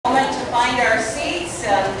find our seats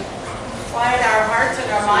and quiet our hearts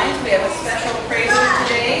and our minds. We have a special prelude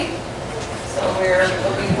today, so we're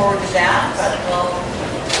looking forward to that, but we'll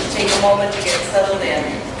just take a moment to get settled in.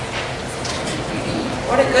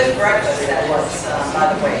 What a good breakfast that was,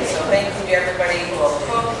 by the way. So thank you to everybody who will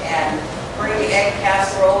cook and bring the egg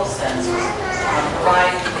casseroles and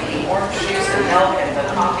provide the orange juice and milk and the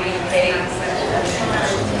coffee and cake.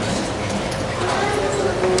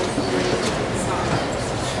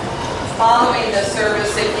 Following the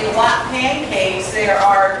service, if you want pancakes, there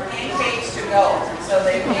are pancakes to go. So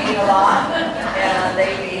they've made a lot, and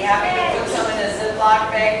they'd be happy to put some in a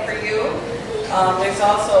Ziploc bag for you. There's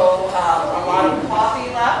also a lot of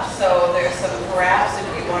coffee left, so there's some carafes if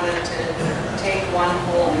you wanted to take one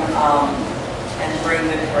home and bring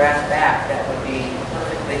the carafe back. That would be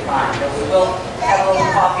perfectly fine. But we will have a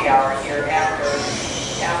little coffee hour here after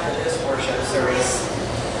this worship service.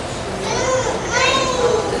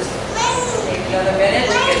 Take another minute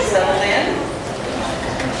to get settled in.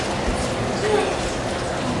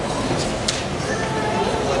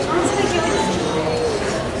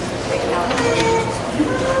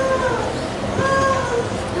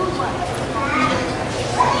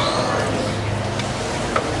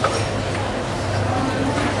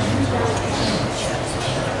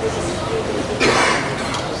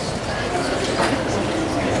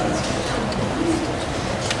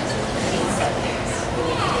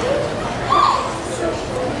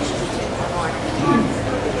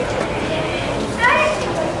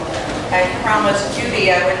 I promised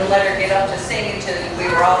Judy I wouldn't let her get up to sing until we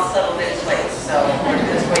were all settled in place. So we're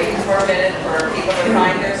just waiting for a minute for people to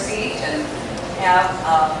find their seat and have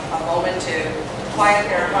a moment to quiet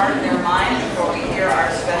their heart and their mind before we hear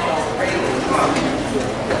our special prelude from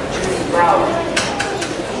Judy Byron.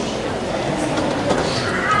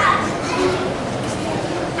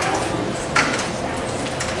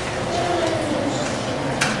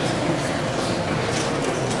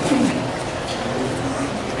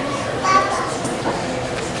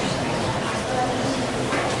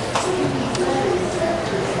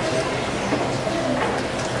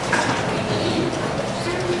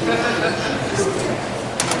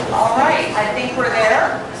 All right, I think we're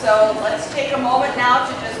there. So let's take a moment now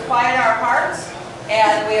to just quiet our hearts.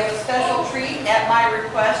 And we have a special treat at my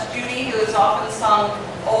request. Judy, who has often sung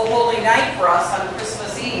O Holy Night for us on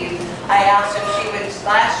Christmas Eve, I asked if she would,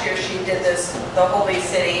 last year she did this, the Holy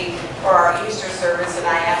City, for our Easter service, and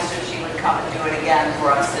I asked if she would come and do it again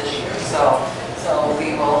for us this year. So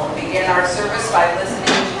we will begin our service by listening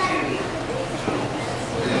to Judy.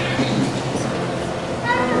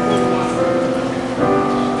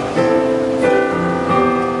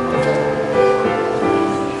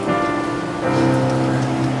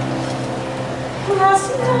 Last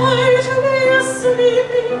night when we were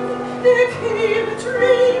sleeping, there came a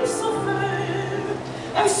dream so fair.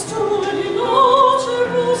 I stood in old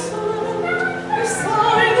Jerusalem,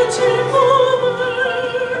 beside the temple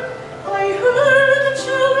there. I heard the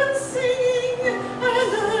children singing,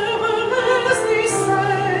 and ever as they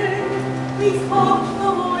sang, methought the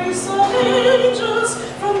voice of angels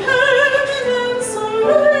from heaven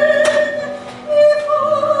answering.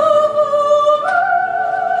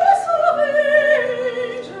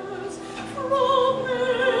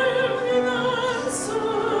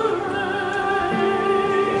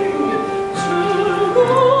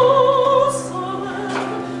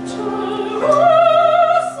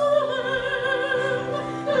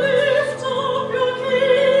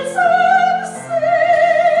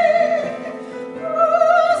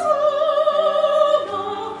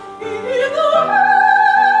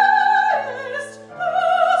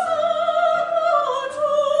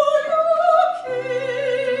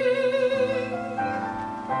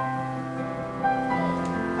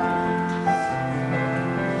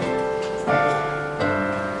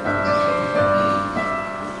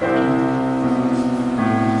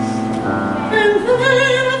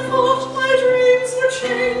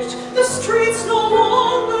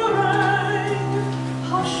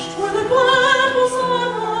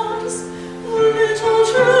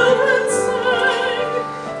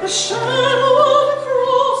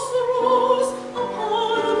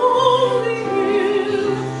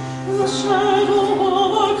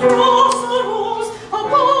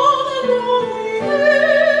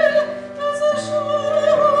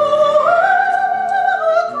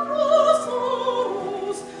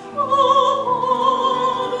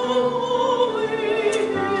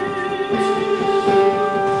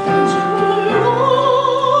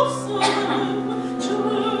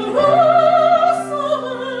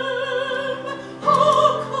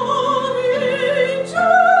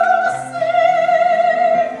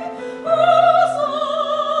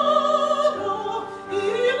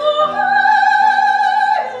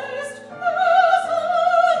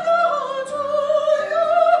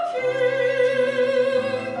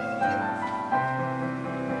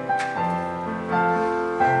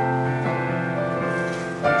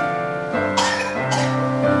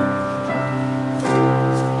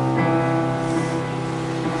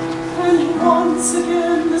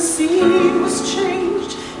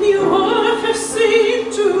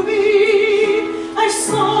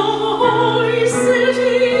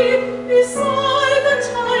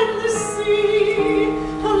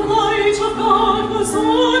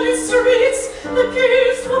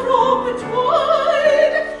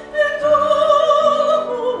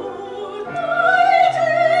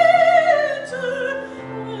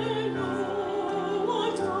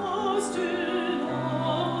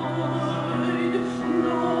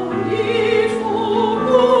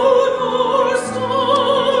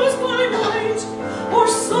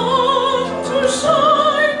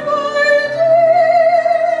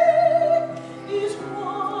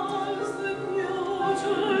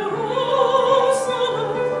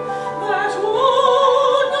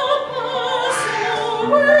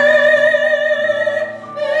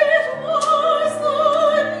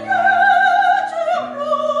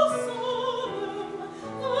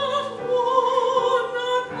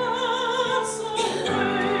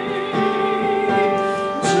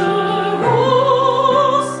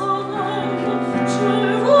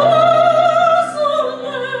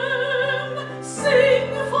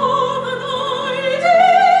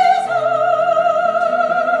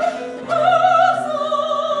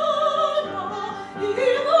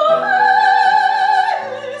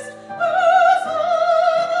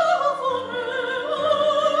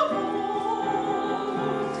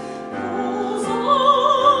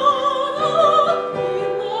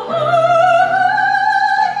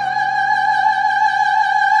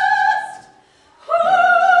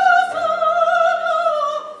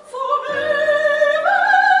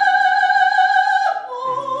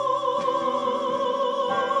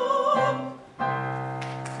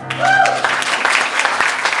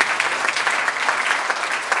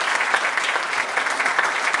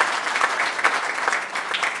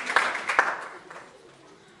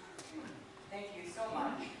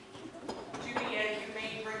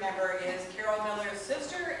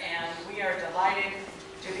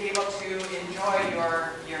 to enjoy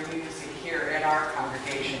your music here at our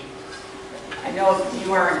congregation. I know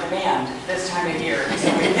you are in demand this time of year,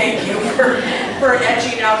 so we thank you for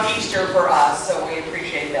etching out Easter for us, so we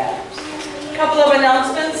appreciate that. A couple of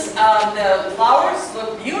announcements. The flowers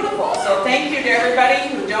look beautiful, so thank you to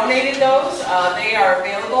everybody who donated those. They are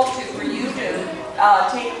available for you to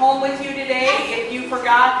take home with you today. If you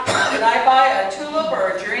forgot, did I buy a tulip or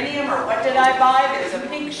a geranium or what did I buy? There's a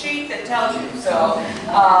pink sheet that tells you. So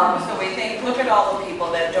we think, look at all the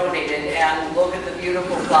people that donated and look at the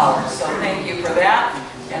beautiful flowers. So thank you for that.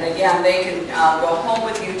 And again, they can go home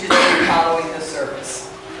with you today following the service.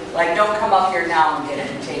 Like, don't come up here now and get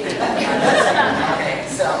it and take it. Okay,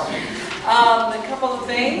 so a couple of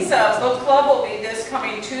things. Book club will be this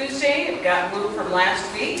coming Tuesday. It got moved from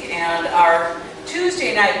last week, and our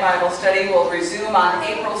Tuesday night Bible study will resume on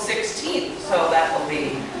April 16th, so that will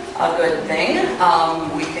be a good thing.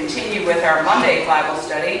 We continue with our Monday Bible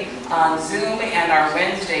study on Zoom and our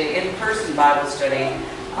Wednesday in-person Bible study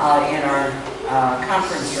in our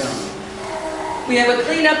conference room. We have a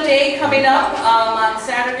cleanup day coming up on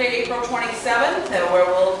Saturday, April 27th, where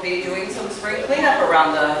we'll be doing some spring cleanup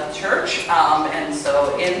around the church, and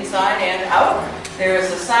so inside and out. There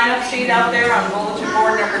is a sign-up sheet out there on bulletin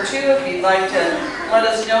board number 2 if you'd like to let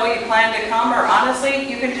us know you plan to come, or honestly,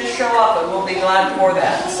 you can just show up and we'll be glad for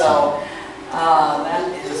that. So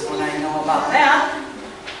that is what I know about that.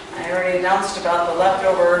 I already announced about the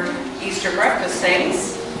leftover Easter breakfast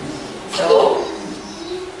things. So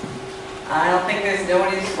I don't think there's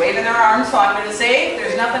nobody's waving their arms, so I'm going to say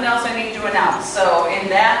there's nothing else I need to announce. So with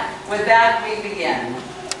that, we begin.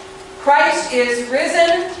 Christ is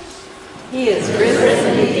risen. He is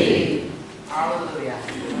risen indeed. Hallelujah.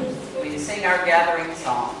 We sing our gathering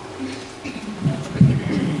song.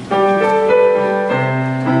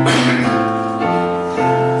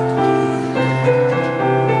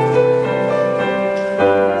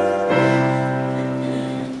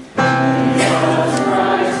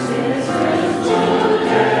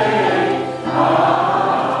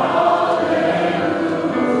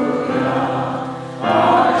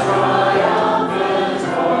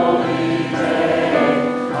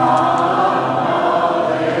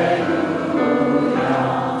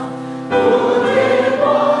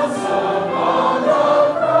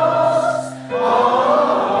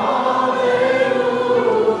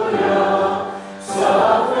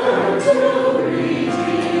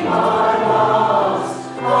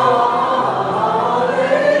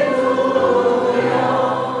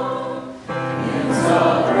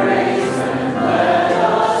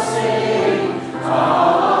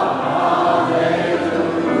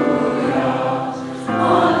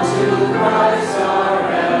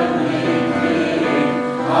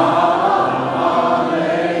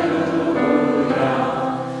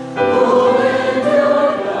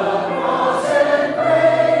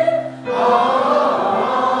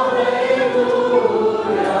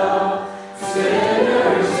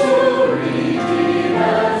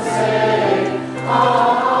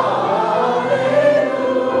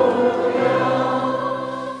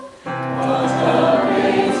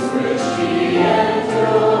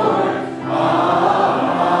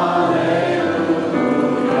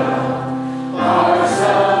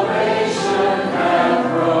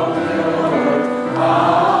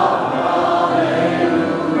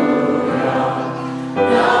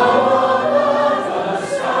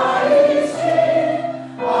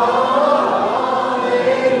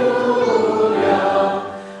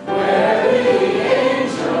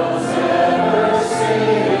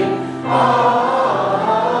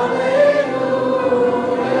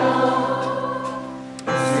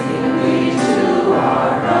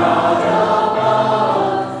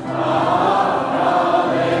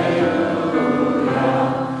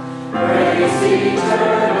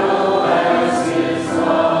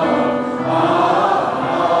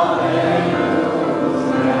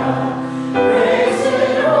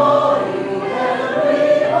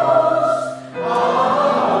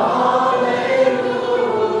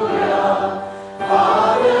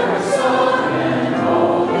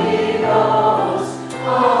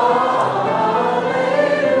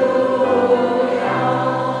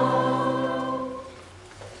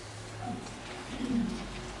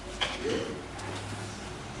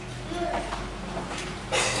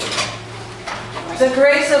 The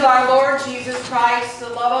grace of our Lord Jesus Christ, the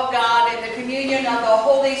love of God, and the communion of the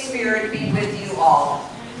Holy Spirit be with you all.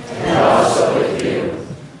 And also with you.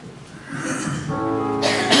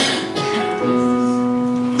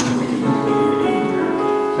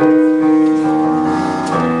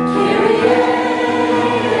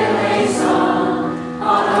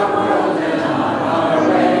 On our world and on our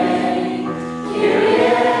way.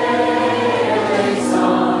 Kyrie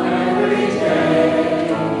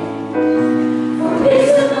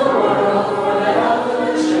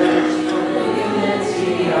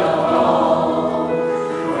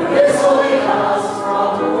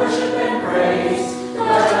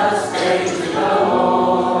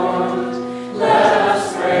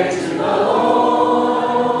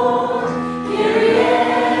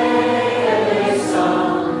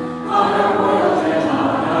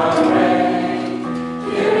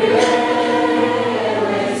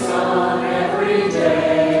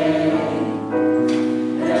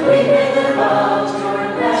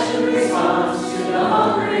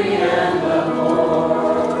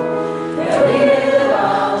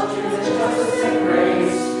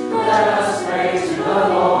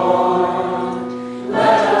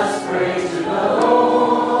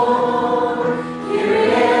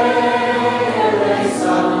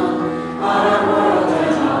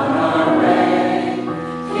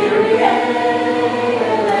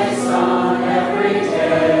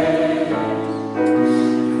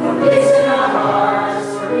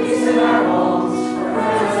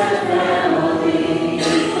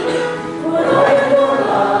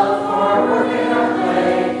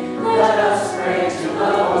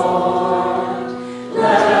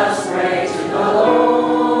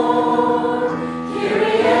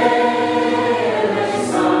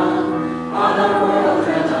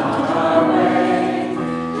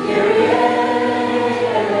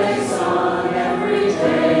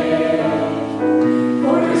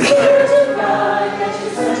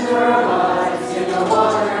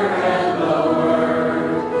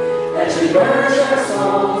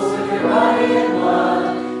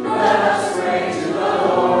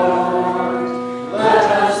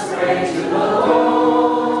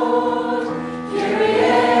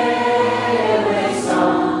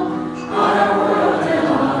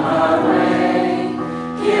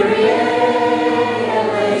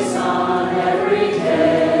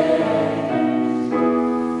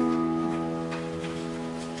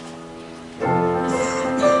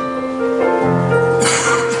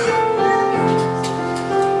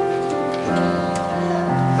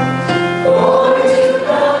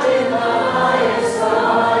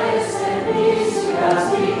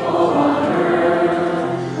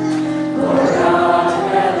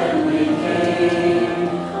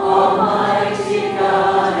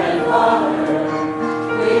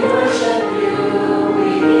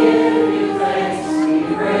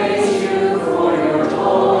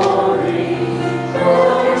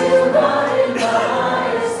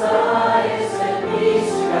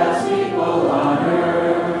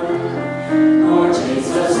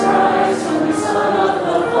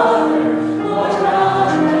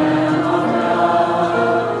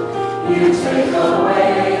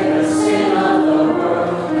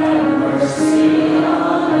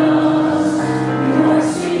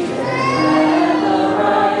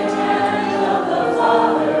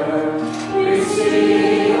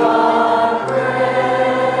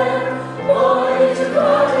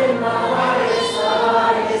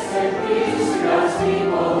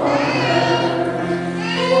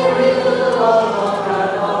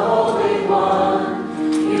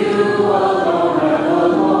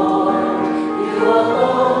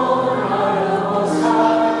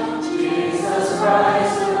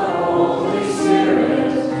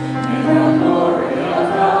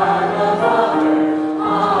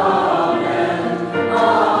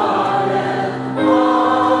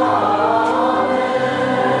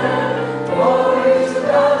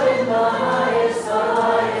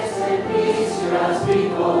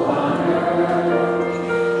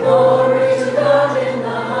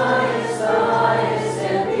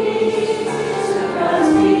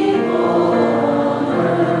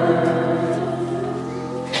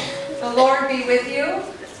Lord be with you.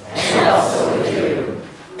 And also with you.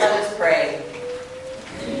 Let us pray.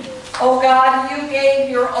 O God, you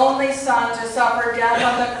gave your only Son to suffer death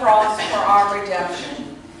on the cross for our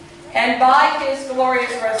redemption. And by his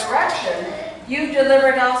glorious resurrection, you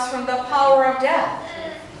delivered us from the power of death.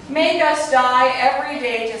 Make us die every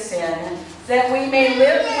day to sin, that we may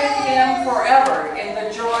live with him forever in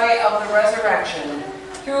the joy of the resurrection.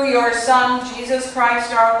 Through your Son, Jesus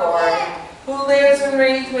Christ our Lord, who lives and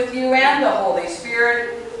reigns with you and the Holy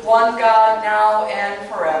Spirit, one God, now and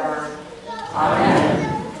forever. Amen.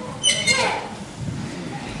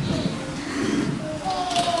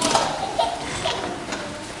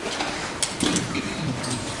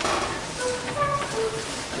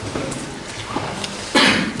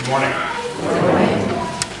 Good morning.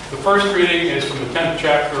 The first reading is from the 10th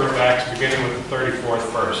chapter of Acts, beginning with the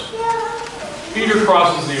 34th verse. Peter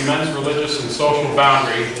crosses the immense religious and social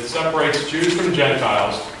boundary that separates Jews from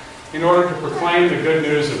Gentiles in order to proclaim the good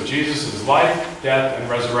news of Jesus' life, death, and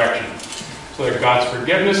resurrection, so that God's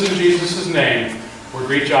forgiveness in Jesus' name would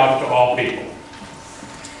reach out to all people.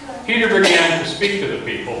 Peter began to speak to the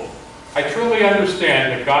people. I truly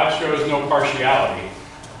understand that God shows no partiality,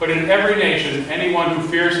 but in every nation, anyone who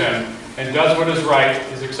fears him and does what is right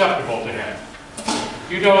is acceptable to him.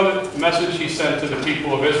 You know the message he sent to the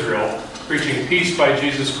people of Israel, preaching peace by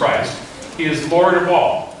Jesus Christ. He is Lord of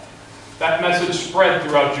all. That message spread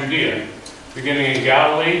throughout Judea, beginning in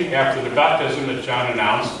Galilee after the baptism that John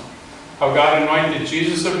announced, how God anointed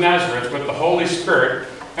Jesus of Nazareth with the Holy Spirit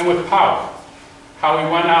and with power, how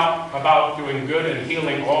he went out about doing good and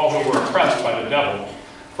healing all who were oppressed by the devil,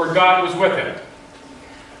 for God was with him.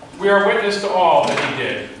 We are witness to all that he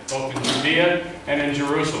did, both in Judea and in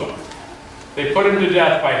Jerusalem. They put him to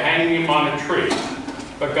death by hanging him on a tree,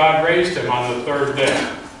 but God raised him on the third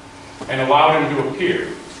day and allowed him to appear,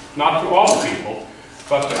 not to all the people,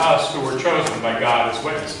 but to us who were chosen by God as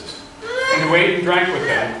witnesses, and to ate and drank with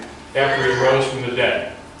him after he rose from the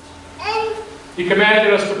dead. He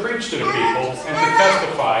commanded us to preach to the people and to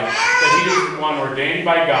testify that he is the one ordained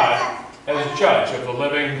by God as judge of the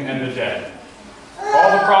living and the dead.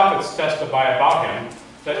 All the prophets testify about him,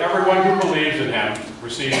 that everyone who believes in him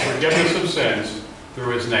receives forgiveness of sins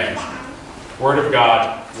through his name. Word of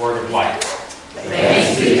God, word of life.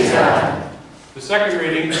 Thanks be to God. The second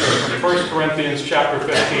reading is from 1 Corinthians chapter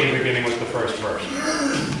 15, beginning with the first verse.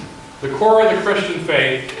 The core of the Christian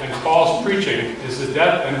faith and Paul's preaching is the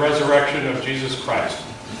death and resurrection of Jesus Christ.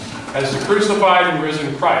 As the crucified and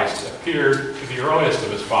risen Christ appeared to the earliest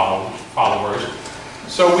of his followers,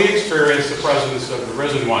 so we experience the presence of the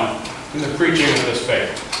risen one in the preaching of this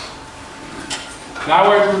faith.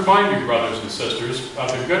 Now I remind you, brothers and sisters,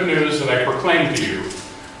 of the good news that I proclaimed to you,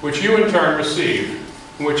 which you in turn received,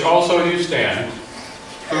 in which also you stand,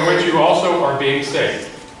 through which you also are being saved,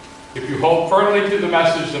 if you hold firmly to the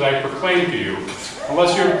message that I proclaimed to you,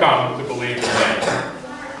 unless you have come to believe in me.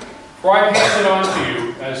 For I passed it on to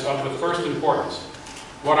you as of the first importance,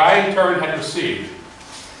 what I in turn had received,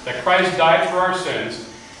 that Christ died for our sins,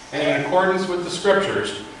 and in accordance with the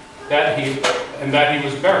Scriptures, that he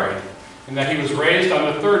was buried, and that he was raised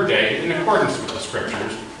on the third day in accordance with the Scriptures,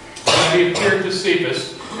 and that he appeared to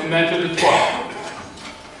Cephas, and then to the 12.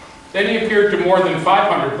 Then he appeared to more than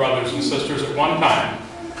 500 brothers and sisters at one time,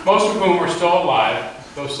 most of whom are still alive,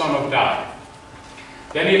 though some have died.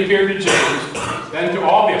 Then he appeared to James, then to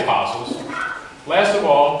all the apostles. Last of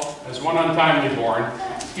all, as one untimely born,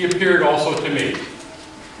 he appeared also to me.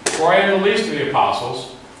 For I am the least of the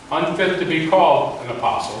apostles, unfit to be called an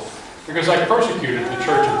apostle, because I persecuted the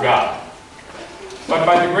church of God. But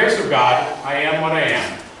by the grace of God, I am what I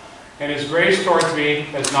am, and his grace towards me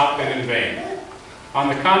has not been in vain. On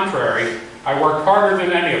the contrary, I worked harder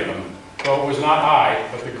than any of them, though it was not I,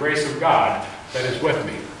 but the grace of God that is with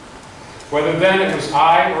me. Whether then it was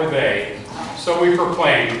I or they, so we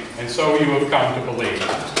proclaim, and so you have come to believe.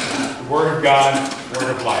 The word of God,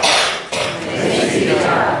 word of life. Thanks be to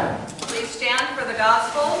God. Please stand for the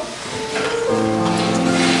gospel.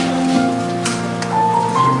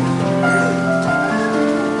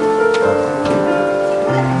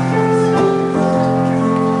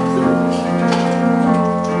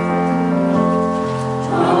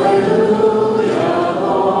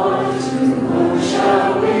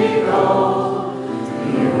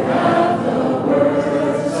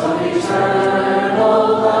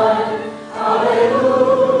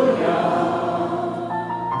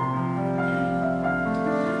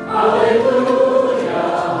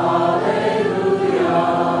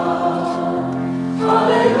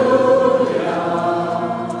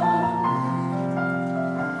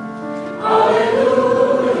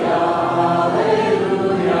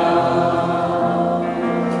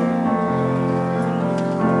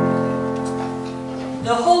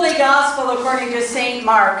 Gospel according to St.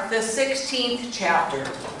 Mark, the 16th chapter.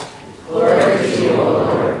 Glory to you, O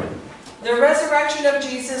Lord. The resurrection of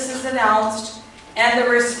Jesus is announced, and the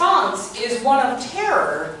response is one of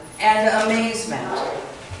terror and amazement.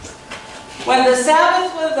 When the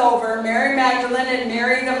Sabbath was over, Mary Magdalene and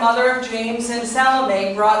Mary, the mother of James and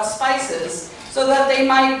Salome, brought spices so that they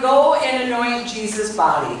might go and anoint Jesus'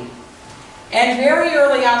 body. And very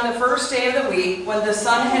early on the first day of the week, when the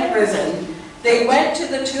sun had risen, they went to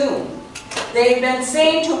the tomb. They had been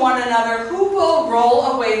saying to one another, "Who will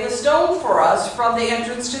roll away the stone for us from the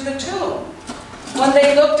entrance to the tomb?" When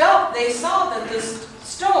they looked up, they saw that the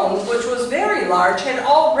stone, which was very large, had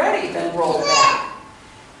already been rolled back.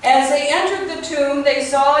 As they entered the tomb, they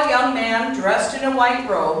saw a young man dressed in a white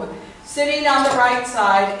robe, sitting on the right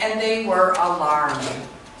side, and they were alarmed.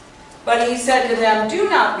 But he said to them, "Do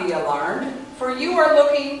not be alarmed, for you are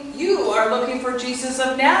looking for Jesus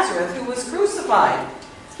of Nazareth, who was crucified.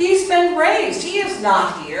 He's been raised. He is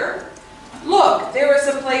not here. Look, there is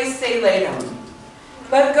a place they laid him.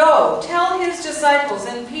 But go, tell his disciples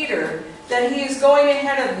and Peter that he is going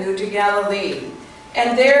ahead of you to Galilee,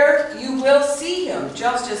 and there you will see him,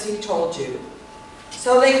 just as he told you."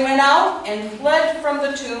 So they went out and fled from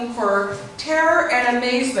the tomb, for terror and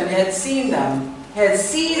amazement had seized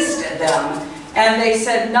them, and they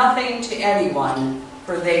said nothing to anyone,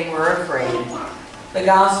 for they were afraid. The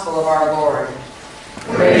Gospel of our Lord.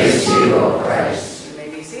 Praise to you, O Christ. You may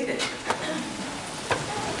be seated.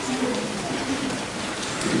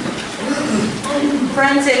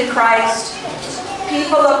 Friends in Christ,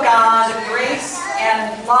 people of God, grace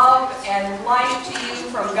and love and life to you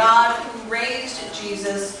from God who raised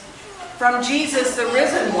Jesus, from Jesus the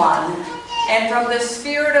risen one, and from the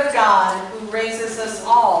Spirit of God who raises us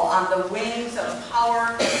all on the wings of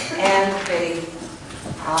power and faith.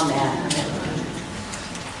 Amen.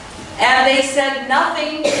 And they said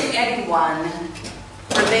nothing to anyone,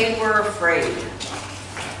 for they were afraid.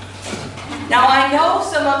 Now I know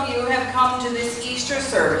some of you have come to this Easter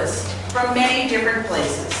service from many different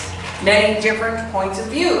places, many different points of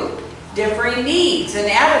view, differing needs and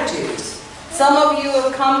attitudes. Some of you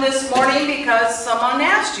have come this morning because someone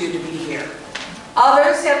asked you to be here.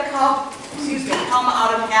 Others have come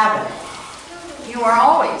out of habit. You are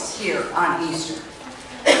always here on Easter.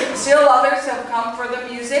 Still others have come for the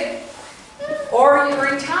music, or you're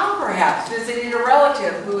in town perhaps visiting a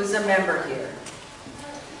relative who is a member here.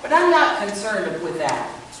 But I'm not concerned with that.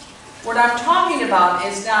 What I'm talking about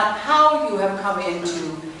is not how you have come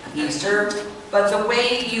into Easter, but the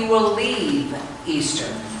way you will leave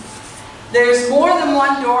Easter. There's more than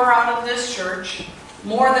one door out of this church,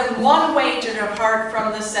 more than one way to depart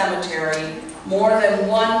from the cemetery, more than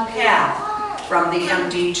one path from the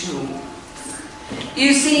empty tomb.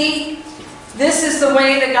 You see, this is the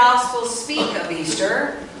way the Gospels speak of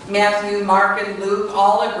Easter. Matthew, Mark, and Luke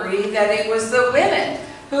all agree that it was the women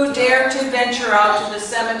who dared to venture out to the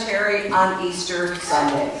cemetery on Easter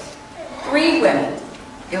Sunday. 3 women.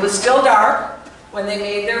 It was still dark when they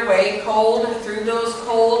made their way through those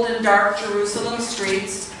cold and dark Jerusalem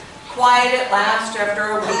streets, quiet at last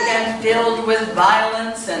after a weekend filled with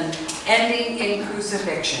violence and ending in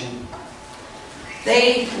crucifixion.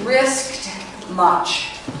 They risked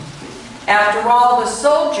much. After all, the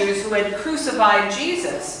soldiers who had crucified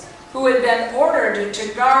Jesus, who had been ordered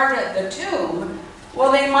to guard the tomb,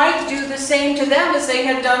 well, they might do the same to them as they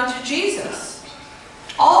had done to Jesus.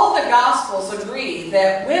 All the Gospels agree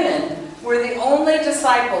that women were the only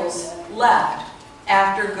disciples left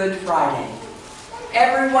after Good Friday.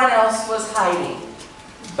 Everyone else was hiding.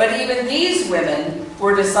 But even these women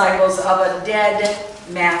were disciples of a dead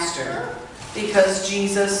master, because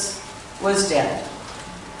Jesus was dead.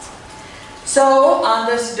 So, on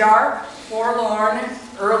this dark, forlorn,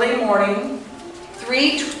 early morning,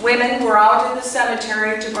 3 women were out in the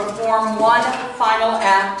cemetery to perform one final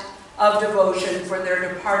act of devotion for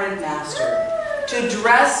their departed master, to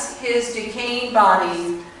dress his decaying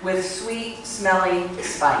body with sweet-smelling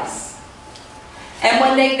spice. And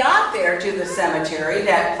when they got there to the cemetery,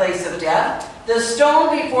 that place of death, the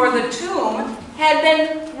stone before the tomb had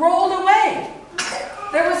been rolled away.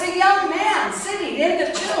 There was a young man sitting in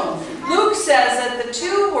the tomb. Luke says that the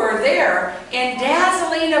 2 were there in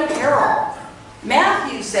dazzling apparel.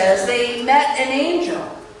 Matthew says they met an angel.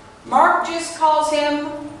 Mark just calls him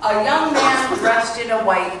a young man dressed in a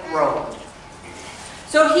white robe.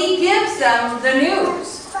 So he gives them the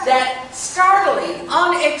news, that startling,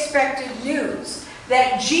 unexpected news,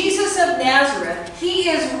 that Jesus of Nazareth, he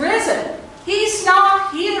is risen. He's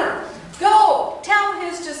not here. Go, tell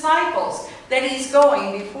his disciples that he's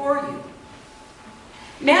going before you.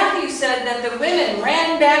 Matthew said that the women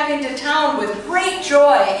ran back into town with great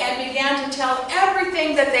joy and began to tell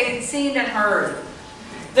everything that they had seen and heard.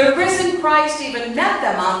 The risen Christ even met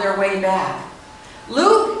them on their way back.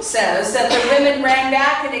 Luke says that the women ran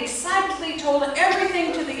back and excitedly told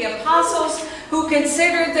everything to the apostles, who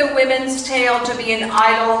considered the women's tale to be an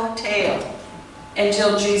idle tale,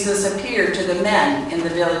 until Jesus appeared to the men in the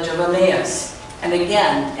village of Emmaus, and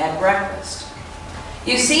again at breakfast.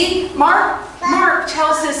 You see, Mark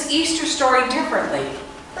tells this Easter story differently,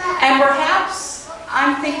 and perhaps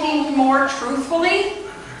I'm thinking more truthfully.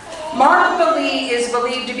 Mark is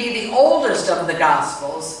believed to be the oldest of the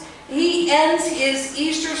Gospels. He ends his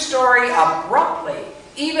Easter story abruptly,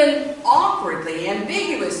 even awkwardly,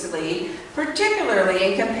 ambiguously, particularly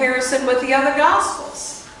in comparison with the other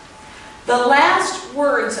Gospels. The last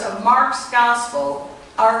words of Mark's Gospel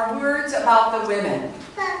are words about the women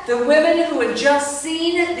who had just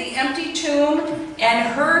seen the empty tomb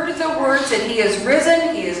and heard the words that he is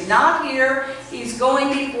risen, he is not here, he's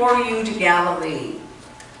going before you to Galilee.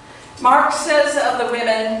 Mark says of the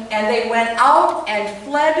women, and they went out and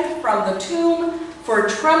fled from the tomb, for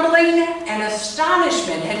trembling and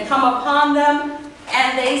astonishment had come upon them,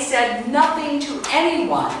 and they said nothing to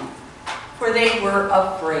anyone, for they were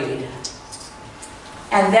afraid.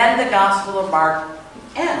 And then the Gospel of Mark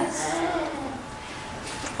ends.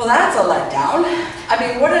 Well, that's a letdown. I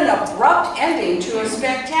mean, what an abrupt ending to a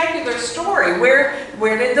spectacular story. Where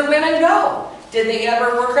did the women go? Did they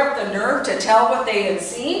ever work up the nerve to tell what they had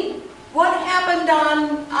seen? What happened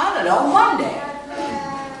on, I don't know, Monday?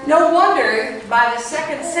 No wonder by the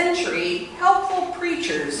 2nd century, helpful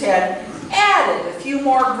preachers had added a few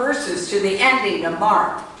more verses to the ending of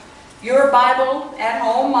Mark. Your Bible at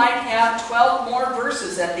home might have 12 more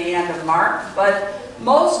verses at the end of Mark, but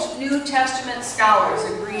most New Testament scholars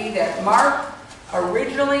agree that Mark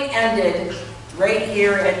originally ended right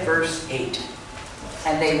here at verse 8.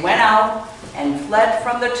 And they went out and fled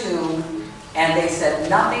from the tomb, and they said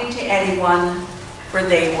nothing to anyone, for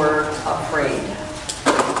they were afraid.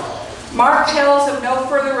 Mark tells of no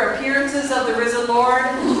further appearances of the risen Lord,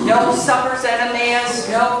 no suppers at Emmaus,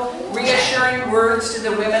 no reassuring words to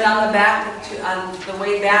the women on the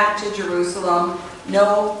way back to Jerusalem,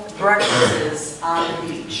 no breakfasts on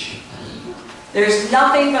the beach. There's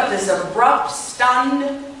nothing but this abrupt,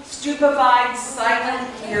 stunned, stupefied, silent,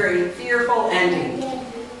 fearful ending.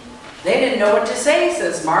 They didn't know what to say,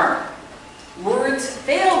 says Mark. Words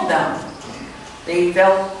failed them. They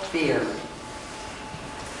felt fear.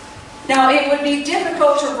 Now, it would be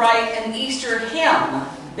difficult to write an Easter hymn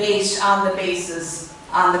based on the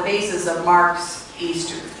basis of Mark's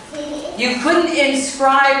Easter. You couldn't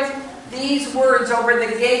inscribe these words over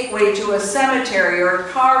the gateway to a cemetery or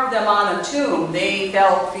carve them on a tomb. They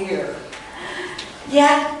felt fear.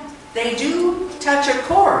 Yet, they do touch a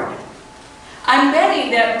chord. I'm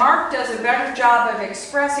betting that Mark does a better job of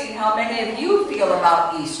expressing how many of you feel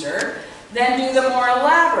about Easter than do the more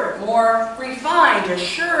elaborate, more refined,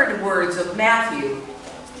 assured words of Matthew,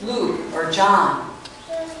 Luke, or John.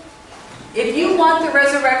 If you want the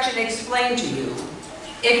resurrection explained to you,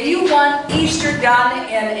 if you want Easter done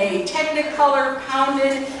in a technicolor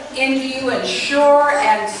pounded into you in sure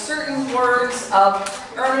and certain words of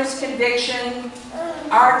earnest conviction,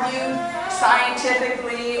 argued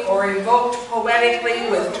scientifically or evoked poetically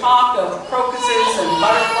with talk of crocuses and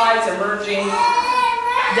butterflies emerging,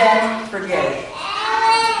 then forget it.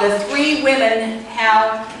 The 3 women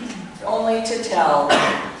have only to tell, but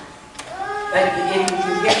if you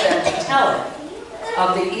can get them to tell it,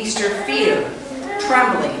 of the Easter fear,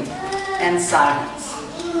 trembling, and silence.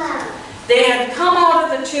 They had come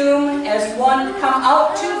out to the tomb as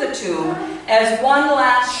one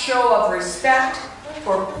last show of respect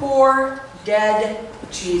for poor, dead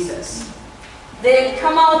Jesus. They had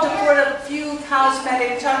come out to put a few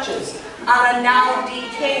cosmetic touches on a now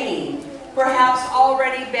decaying, perhaps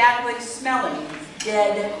already badly smelling,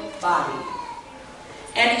 dead body.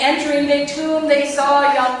 And entering the tomb, they saw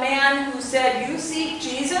a young man who said, "You seek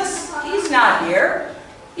Jesus? He's not here.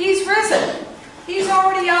 He's risen. He's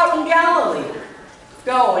already out in Galilee.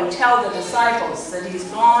 Go and tell the disciples that he's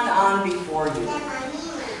gone on before you."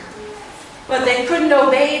 But they couldn't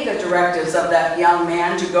obey the directives of that young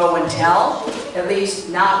man to go and tell, at least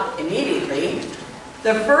not immediately.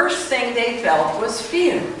 The first thing they felt was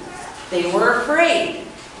fear. They were afraid.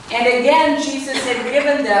 And again, Jesus had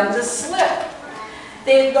given them the slip.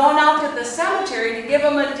 They had gone out to the cemetery to give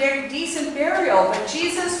him a decent burial, but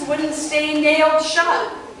Jesus wouldn't stay nailed shut.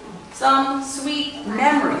 Some sweet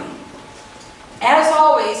memory. As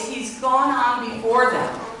always, he's gone on before them,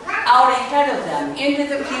 out ahead of them, into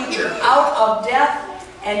the future, out of death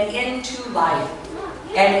and into life.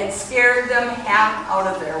 and it scared them half out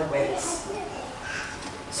of their wits.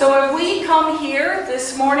 So if we come here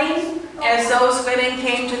this morning, as those women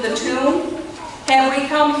came to the tomb, have we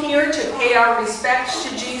come here to pay our respects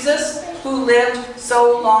to Jesus, who lived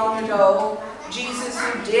so long ago? Jesus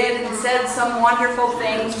who did and said some wonderful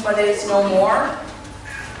things, but is no more?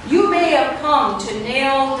 You may have come to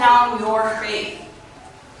nail down your faith,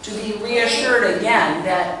 to be reassured again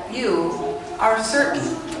that you are certain.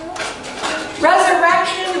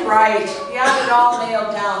 Resurrection, right. You have it all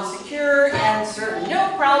nailed down, secure and certain.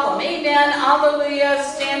 No problem. Amen. Hallelujah.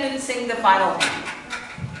 Stand and sing the final hymn.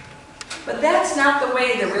 But that's not the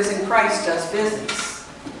way the risen Christ does business.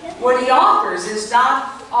 What he offers is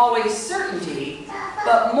not always certainty,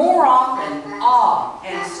 but more often awe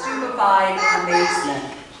and stupefied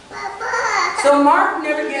amazement. So Mark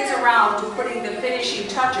never gets around to putting the finishing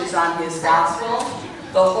touches on his gospel.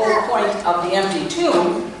 The whole point of the empty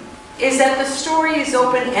tomb is that the story is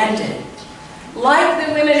open-ended. Like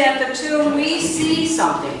the women at the tomb, we see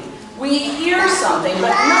something, we hear something,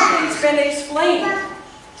 but nothing's been explained.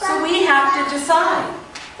 So we have to decide.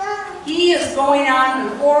 He is going on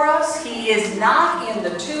before us. He is not in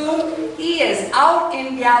the tomb. He is out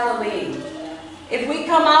in Galilee. If we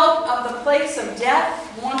come out of the place of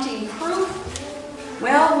death wanting proof,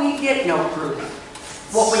 well, we get no proof.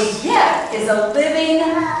 What we get is a living,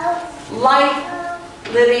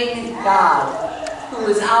 life-living God who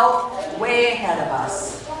is out way ahead of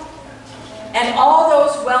us. And all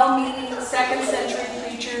those well-meaning second-century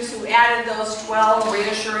preachers who added those 12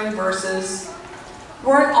 reassuring verses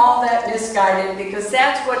weren't all that misguided, because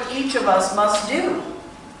that's what each of us must do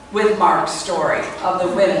with Mark's story of the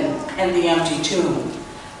women and the empty tomb.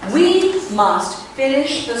 We must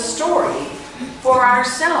finish the story for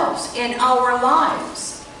ourselves in our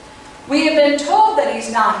lives. We have been told that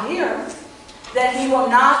he's not here, that he will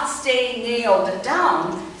not stay nailed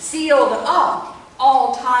down, sealed up,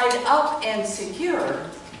 all tied up and secure.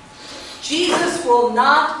 Jesus will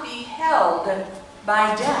not be held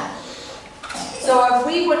by death. So if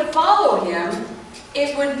we would follow him,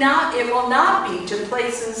 it will not be to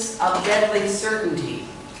places of deadly certainty.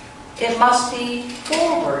 It must be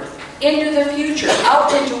forward, into the future,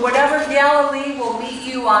 out into whatever Galilee will meet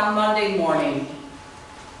you on Monday morning.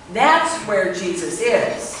 That's where Jesus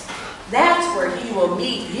is. That's where he will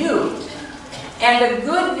meet you. And the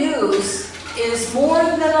good news is more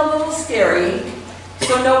than a little scary,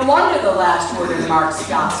 so no wonder the last word in Mark's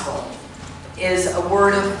gospel is a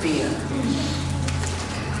word of fear.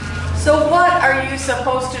 So what are you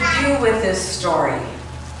supposed to do with this story?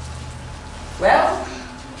 Well,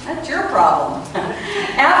 that's your problem.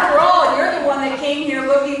 After all, you're the one that came here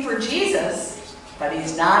looking for Jesus, but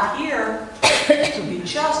he's not here. You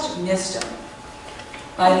just missed him.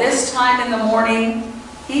 By this time in the morning,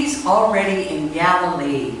 he's already in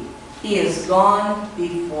Galilee. He is gone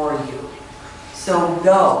before you. So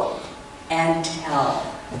go and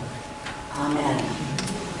tell. Amen.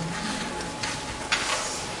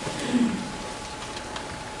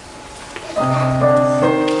 Amen.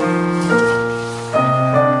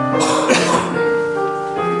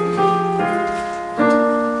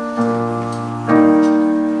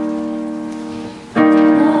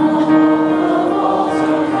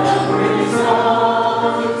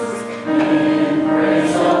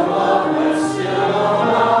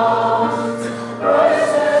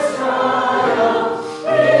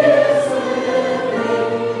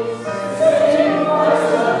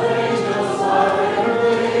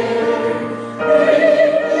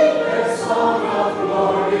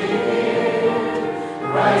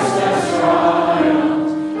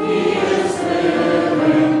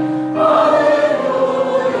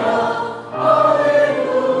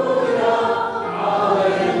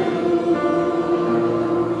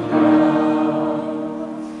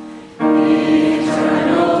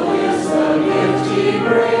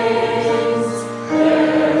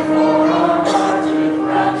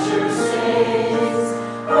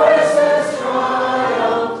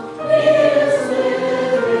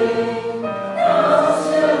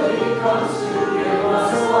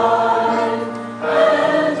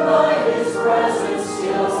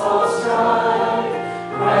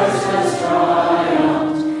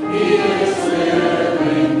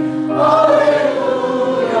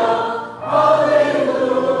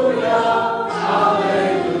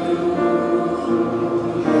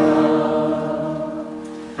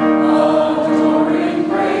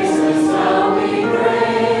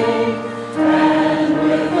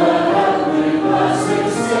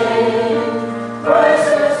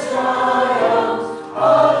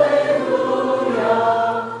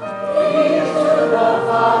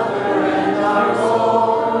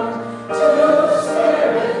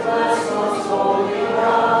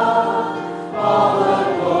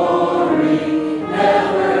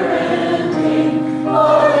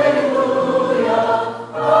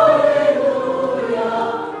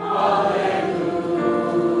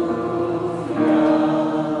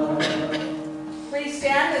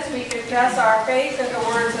 confess our faith in the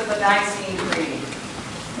words of the Nicene Creed.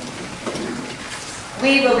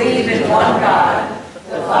 We believe in one God,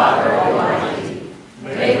 the Father Almighty,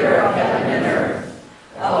 maker of heaven and earth,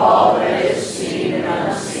 of all that is seen and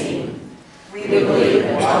unseen. We believe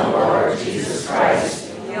in one Lord Jesus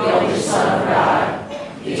Christ, the only Son of God,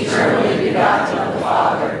 eternally begotten of the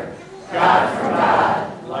Father, God from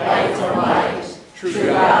God, light from light, true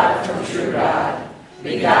God from true God,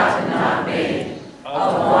 begotten, not made,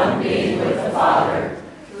 of one being with the Father.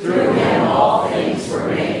 Through him all things were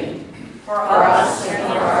made. For us and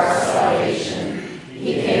for our salvation,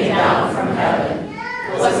 he came down from heaven,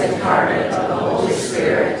 was incarnate of the Holy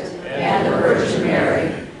Spirit and the Virgin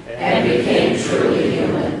Mary, and became truly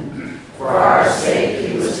human. For our sake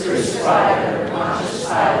he was crucified under Pontius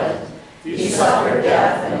Pilate. He suffered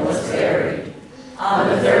death and was buried. On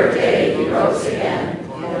the third day he rose again,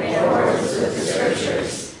 in accordance with the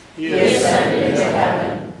Scriptures. He ascended into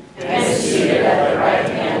heaven, and is seated at the right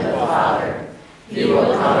hand of the Father. He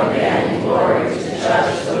will come again in glory to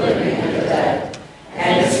judge the living and the dead,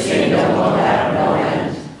 and his kingdom will have no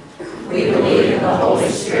end. We believe in the Holy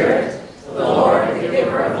Spirit, the Lord, the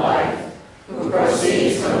giver of life, who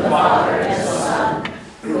proceeds from the Father and the Son,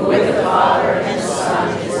 who with the Father and the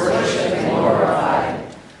Son is worshipped and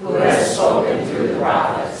glorified, who has spoken through the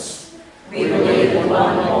prophets. We believe in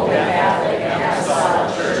one holy Catholic and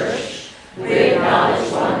Apostolic Church. We acknowledge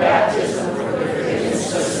one baptism for the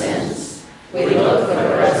forgiveness of sins. We look for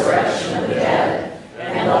the resurrection of the dead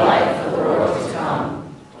and the life of the world to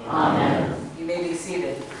come. Amen. You may be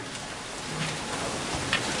seated.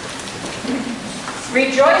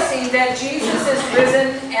 Rejoicing that Jesus is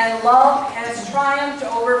risen and love has triumphed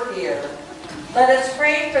over fear, let us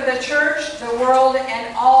pray for the church, the world,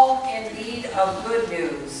 and all in need of good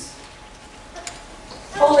news.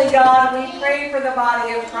 Holy God, we pray for the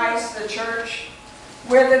body of Christ, the church,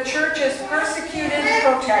 where the church is persecuted,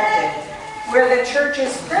 protected, where the church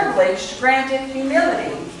is privileged, granted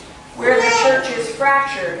humility, where the church is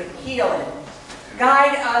fractured, healing.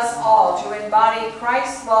 Guide us all to embody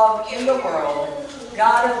Christ's love in the world.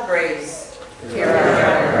 God of grace, hear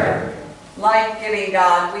our prayer. Life-giving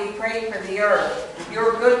God, we pray for the earth,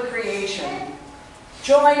 your good creation.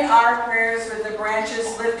 Join our prayers with the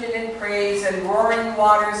branches lifted in praise and roaring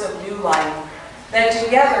waters of new life, that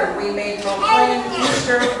together we may proclaim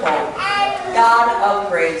Easter hope. God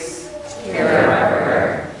of grace, hear our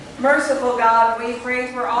prayer. Merciful God, we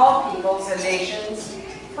pray for all peoples and nations,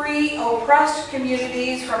 free oppressed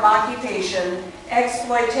communities from occupation,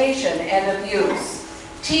 exploitation, and abuse.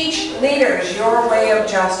 Teach leaders your way of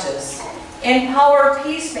justice. Empower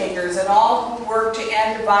peacemakers and all who work to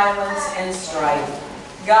end violence and strife.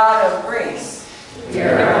 God of grace, hear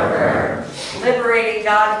our prayer. Liberating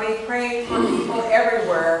God, we pray for people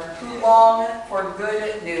everywhere who long for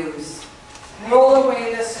good news. Roll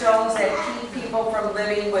away the stones that keep people from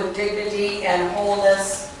living with dignity and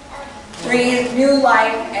wholeness. Breathe new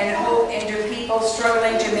life and hope into people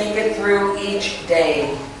struggling to make it through each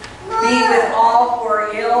day. Be with all who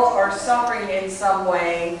are ill or suffering in some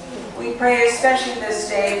way. We pray especially this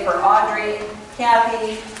day for Audrey,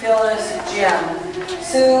 Kathy, Phyllis, Jim,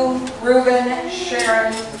 Sue, Reuben,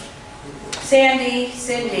 Sharon, Sandy,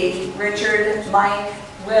 Cindy, Richard, Mike,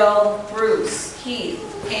 Will, Bruce, Keith,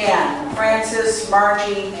 Ann, Francis,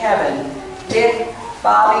 Margie, Kevin, Dick,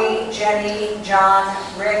 Bobby, Jenny, John,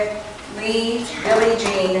 Rick, Lee, Billie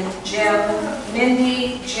Jean, Jim,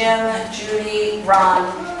 Mindy, Jim, Judy,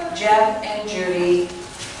 Ron, Jeff and Judy,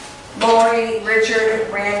 Lori, Richard,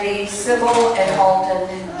 Randy, Sybil and Halton,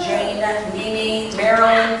 Jane, Mimi,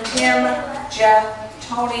 Marilyn, Tim, Jeff,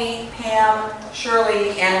 Tony, Pam,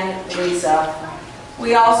 Shirley, and Lisa.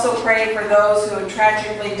 We also pray for those who have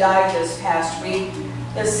tragically died this past week,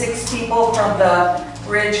 the 6 people from the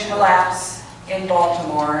bridge collapse in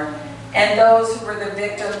Baltimore, and those who were the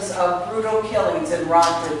victims of brutal killings in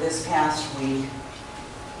Rockford this past week.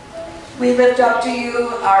 We lift up to you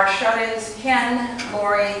our shut-ins Ken,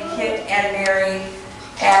 Lori, Kit, and Mary,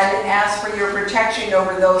 and ask for your protection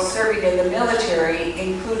over those serving in the military,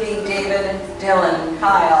 including David, Dylan,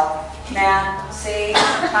 Kyle, Matt, Sage,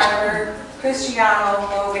 Tyler, Cristiano,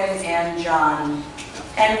 Logan, and John.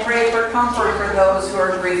 And pray for comfort for those who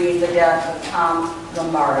are grieving the death of Tom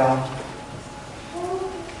Lombardo.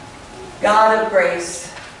 God of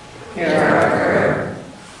grace, hear our prayer.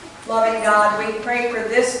 Loving God, we pray for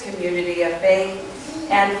this community of faith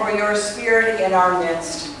and for your Spirit in our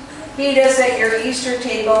midst. Feed us at your Easter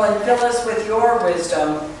table and fill us with your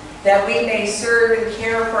wisdom, that we may serve and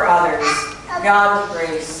care for others. God of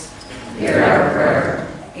grace, hear our prayer.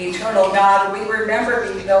 Eternal God, we remember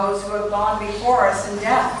those who have gone before us in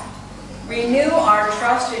death. Renew our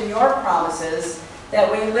trust in your promises, that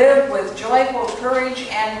we live with joyful courage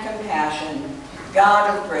and compassion.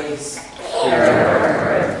 God of grace.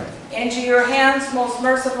 Into your hands, most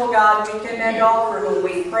merciful God, we commend all for whom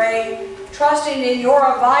we pray, trusting in your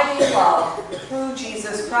abiding love, through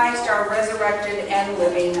Jesus Christ, our resurrected and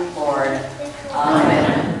living Lord.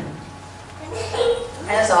 Amen.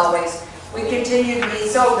 As always, we continue to be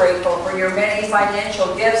so grateful for your many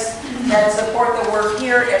financial gifts that support the work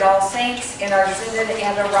here at All Saints, in our synod,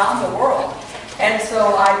 and around the world. And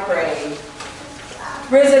so I pray,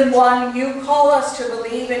 Risen One, you call us to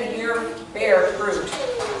believe and here bear fruit.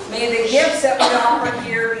 May the gifts that we offer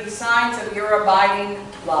here be signs of your abiding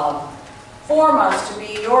love. Form us to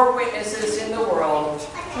be your witnesses in the world,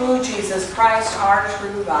 through Jesus Christ, our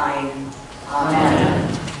true vine.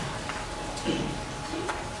 Amen.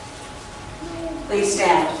 Please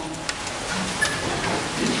stand.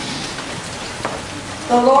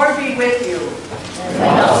 The Lord be with you.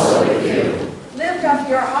 And also with you. Lift up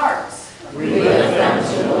your hearts. We lift them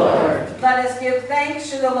to the Lord. Let us give thanks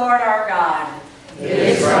to the Lord our God. It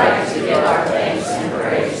is right to give our thanks and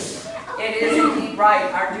praise. It is indeed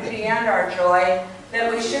right, our duty and our joy,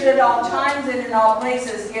 that we should at all times and in all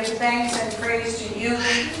places give thanks and praise to you,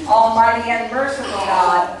 Almighty and merciful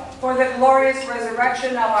God, for the glorious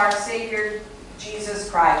resurrection of our Savior, Jesus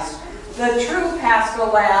Christ, the true Paschal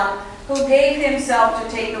Lamb, who gave himself to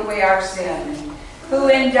take away our sin, who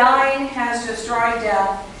in dying has destroyed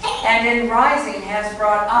death, and in rising has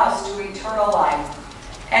brought us to eternal life.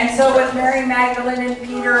 And so with Mary Magdalene and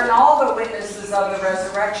Peter and all the witnesses of the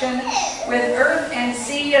resurrection, with earth and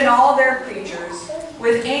sea and all their creatures,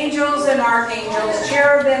 with angels and archangels,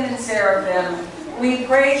 cherubim and seraphim, we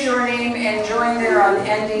praise your name and join their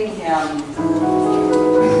unending hymn.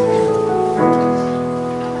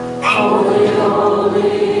 Holy,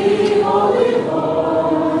 holy, holy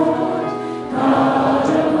Lord, God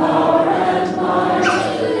of power and might,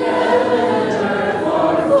 heaven and earth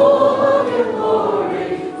are full of your glory,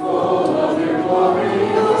 full of your glory.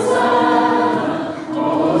 Hosanna,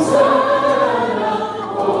 Hosanna,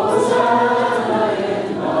 Hosanna in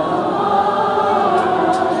the highest.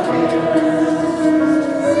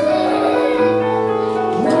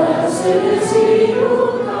 Blessed is he who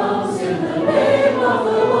comes in the name of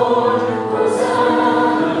the Lord.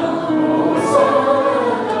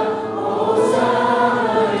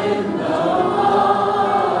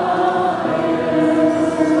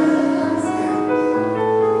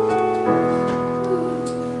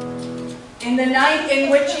 In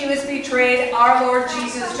which he was betrayed, our Lord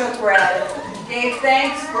Jesus took bread, gave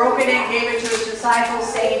thanks, broke it, and gave it to his disciples,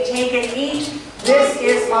 saying, "Take and eat. This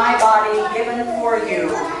is my body given for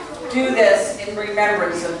you. Do this in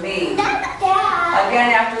remembrance of me."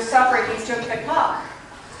 Again, after supper, he took the cup,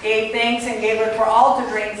 gave thanks, and gave it for all to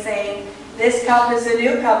drink, saying, "This cup is the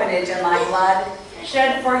new covenant in my blood,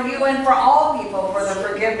 shed for you and for all people for the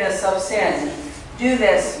forgiveness of sin. Do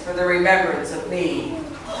this for the remembrance of me."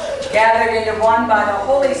 Gathered into one by the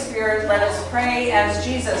Holy Spirit, let us pray as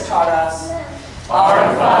Jesus taught us.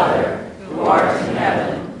 Our Father, who art in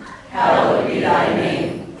heaven, hallowed be thy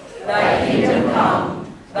name. Thy kingdom come,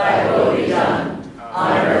 thy will be done,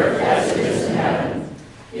 on earth as it is in heaven.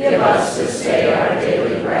 Give us this day our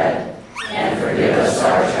daily bread, and forgive us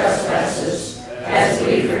our trespasses, as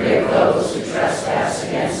we forgive those who trespass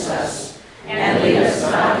against us. And lead us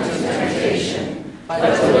not into temptation, but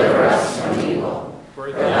deliver us from evil. For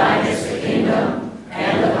thine is the kingdom,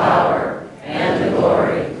 and the power, and the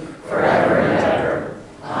glory, forever and ever.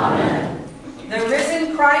 Amen. The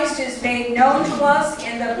risen Christ is made known to us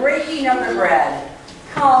in the breaking of the bread.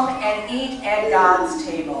 Come and eat at God's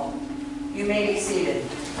table. You may be seated.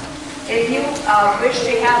 If you wish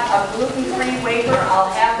to have a gluten-free wafer, I'll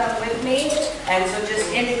have them with me. And so just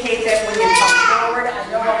indicate that when you come forward. I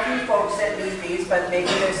know a few folks that need these, but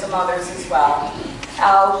maybe there's some others as well.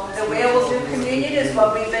 The way we'll do communion is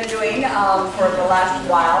what we've been doing for the last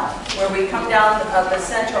while, where we come down the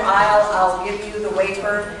center aisle, I'll give you the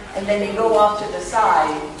wafer, and then you go off to the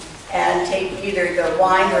side and take either the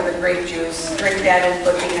wine or the grape juice, drink that and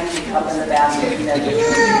put the empty cup in the basket, and then return to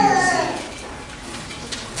your seat.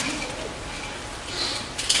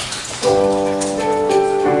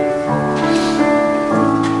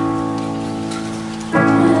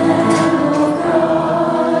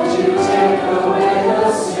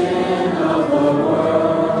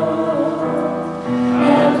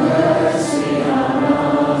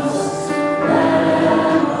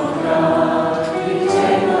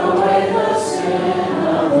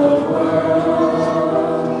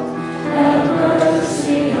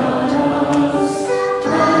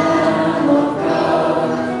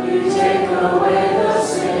 Away the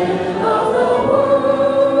sin of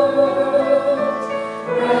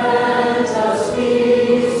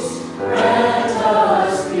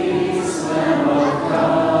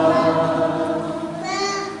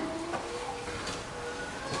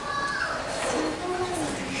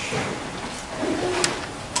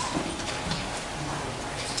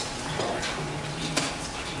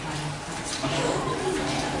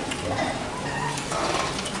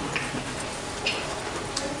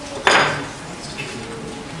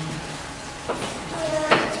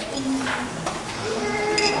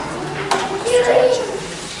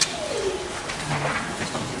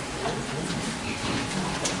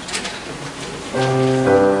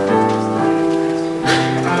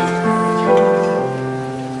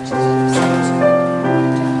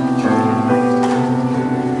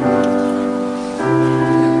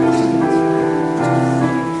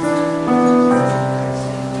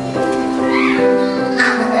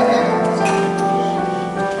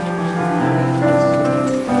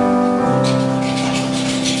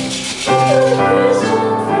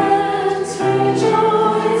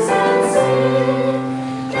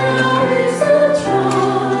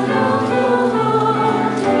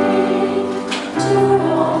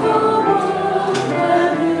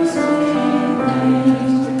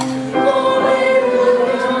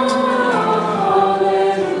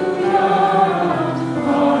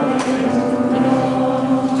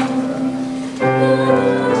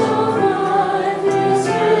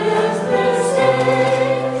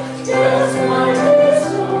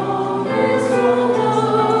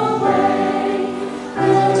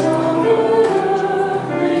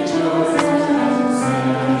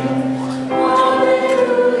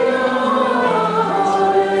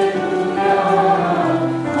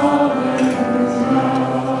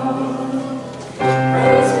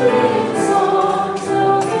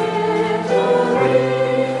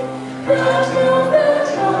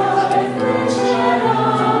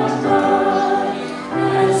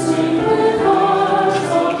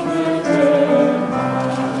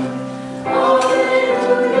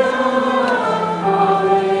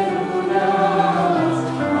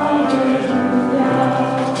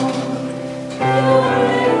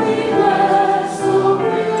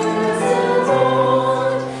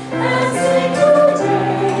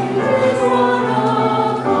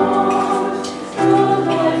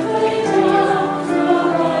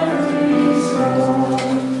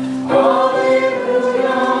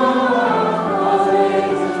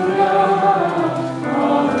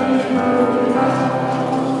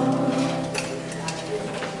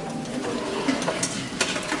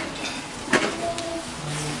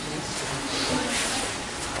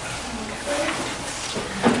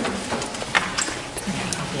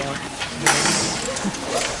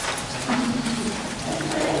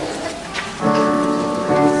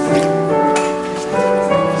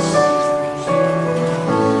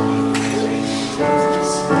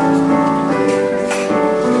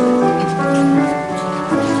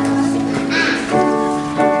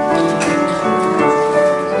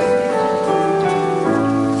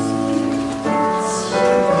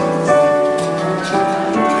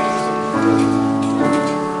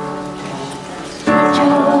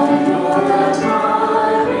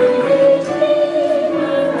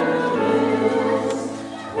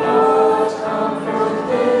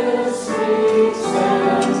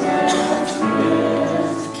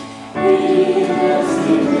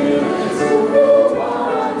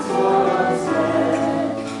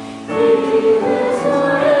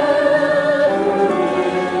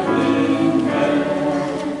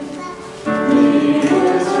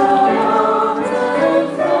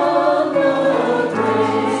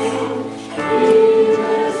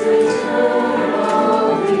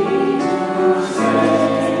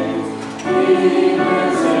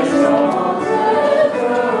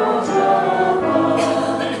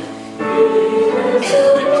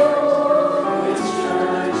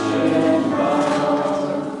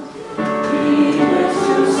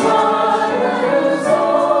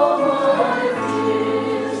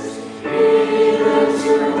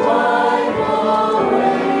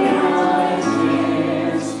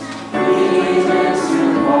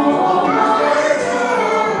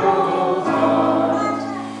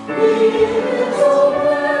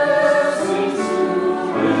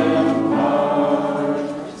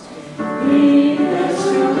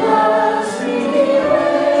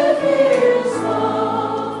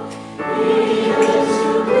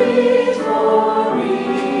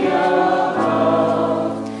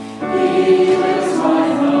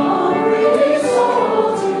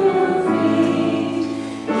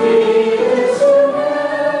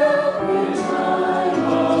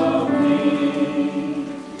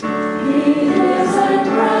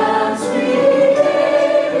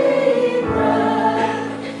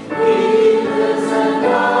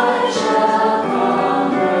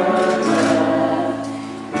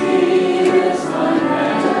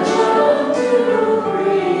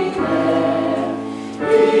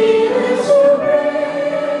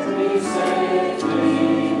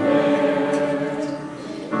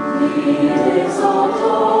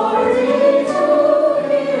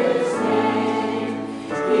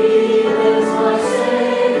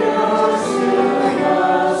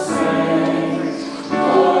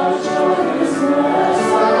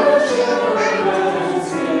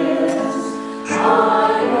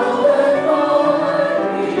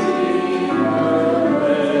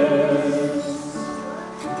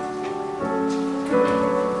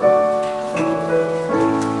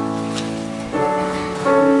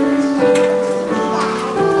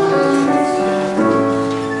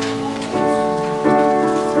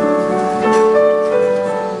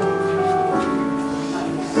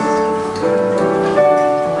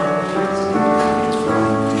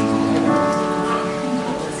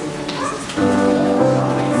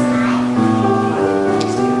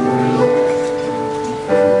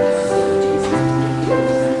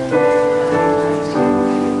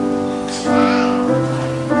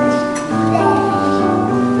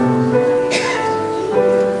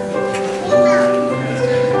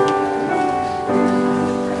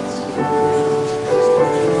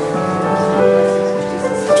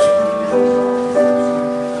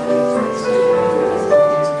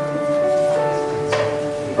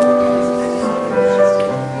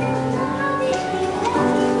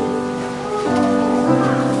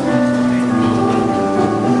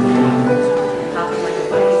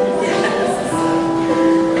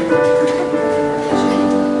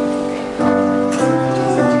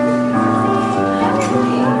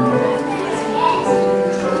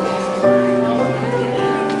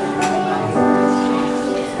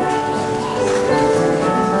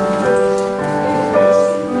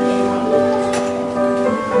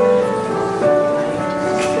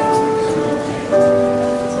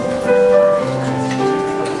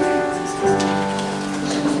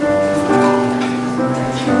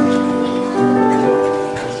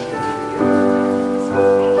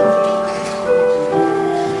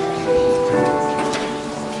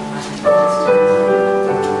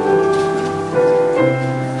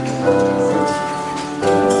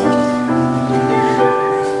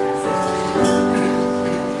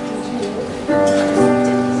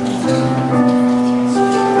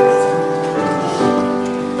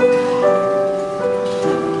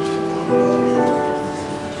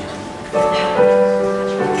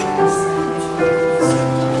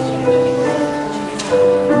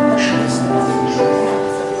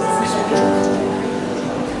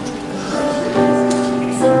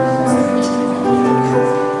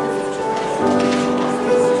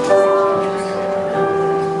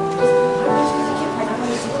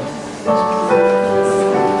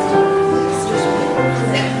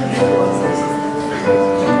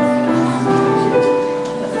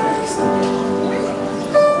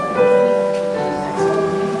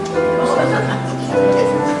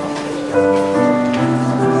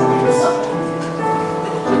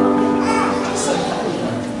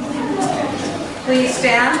Please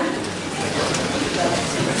stand.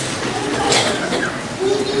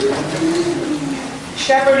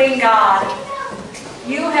 Shepherding God,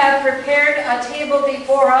 you have prepared a table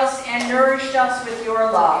before us and nourished us with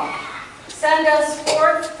your love. Send us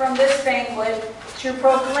forth from this banquet to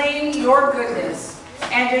proclaim your goodness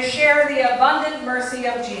and to share the abundant mercy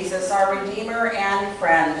of Jesus, our Redeemer and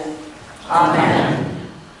friend. Amen.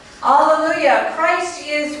 Alleluia. Christ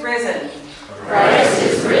is risen. Christ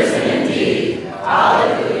is risen indeed.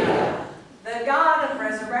 Alleluia. The God of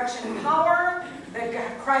resurrection power, the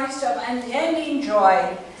Christ of unending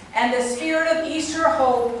joy, and the Spirit of Easter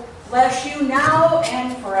hope bless you now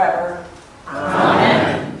and forever.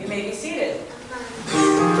 Amen. You may be seated.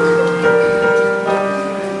 Victory.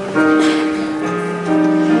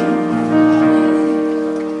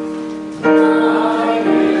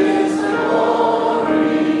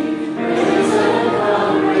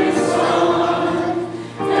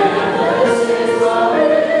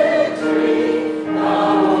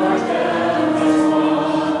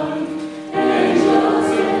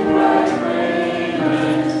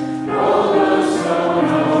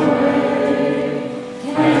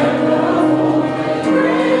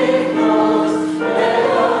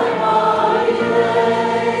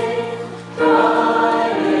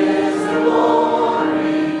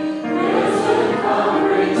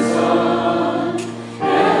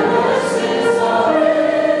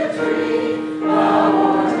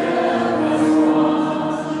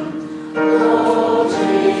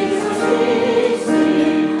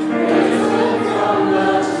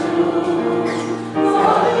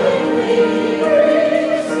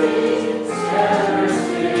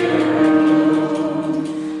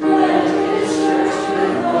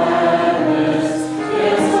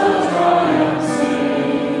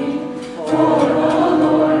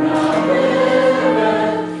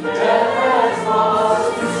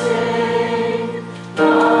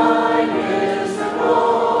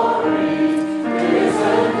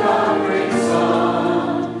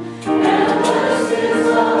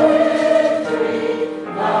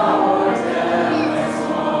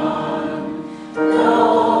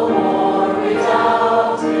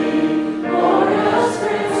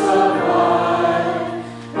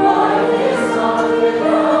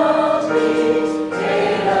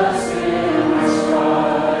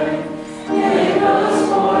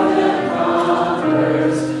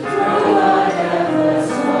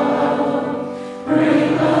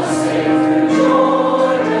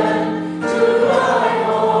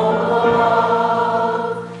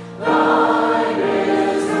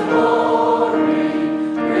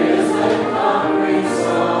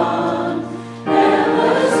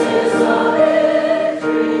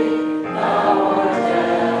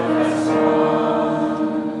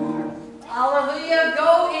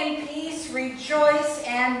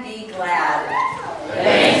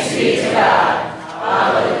 be to God.